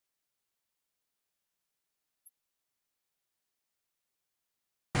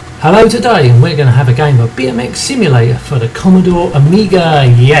Hello today, and we're going to have a game of BMX Simulator for the Commodore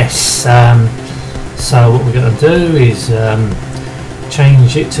Amiga. Yes, so what we're going to do is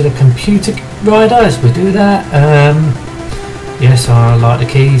change it to the computer rider as we do that. Yes, I like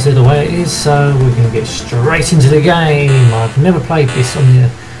the keys are the way it is, so we're going to get straight into the game. I've never played this on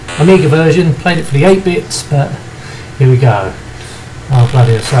the Amiga version, played it for the 8-bits, but here we go. Oh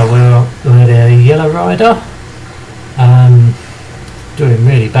bloody hell, so we're the yellow rider. Doing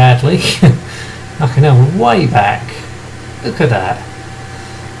really badly. Fucking hell, we're way back. Look at that.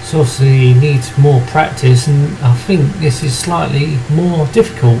 So obviously needs more practice, and I think this is slightly more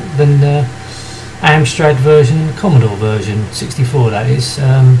difficult than the Amstrad version and the Commodore version, 64 that is.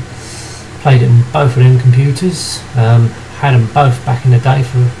 Played it on both of them computers. Had them both back in the day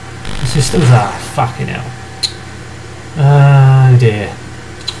for the systems. Ah, fucking hell. Oh dear.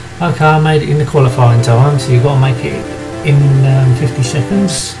 Okay, I made it in the qualifying time, so you've got to make it in 50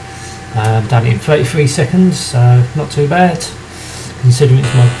 seconds. Done it in 33 seconds, so not too bad considering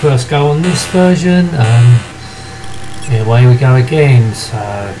it's my first go on this version. Yeah, away we go again. So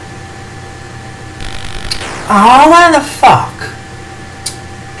oh, what the fuck,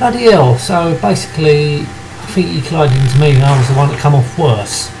 bloody hell. So basically I think he collided into me and I was the one that come off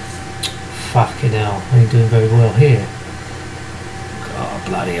worse. Fucking hell, I ain't doing very well here. God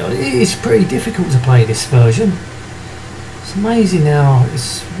bloody hell, it is pretty difficult to play this version. It's amazing how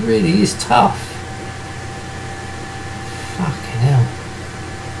it really is tough. Fucking hell.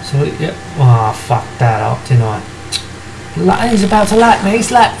 So yeah, oh, fuck that up, didn't I? He's about to lap me.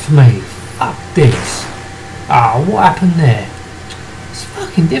 He's lapped me. Fuck this. Ah, oh, what happened there? It's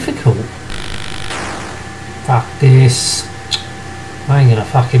fucking difficult. Fuck this. I ain't gonna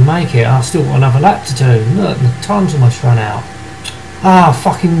fucking make it. I've still got another lap to do. Look, the time's almost run out. Ah,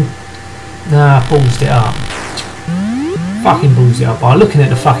 fucking. Nah, ballsed it up. Fucking balls it up by looking at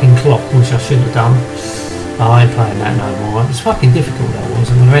the fucking clock, which I shouldn't have done. Oh, I ain't playing that no more. It's fucking difficult that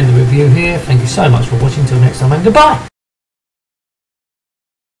was. I'm going to end the review here. Thank you so much for watching. Till next time, and goodbye.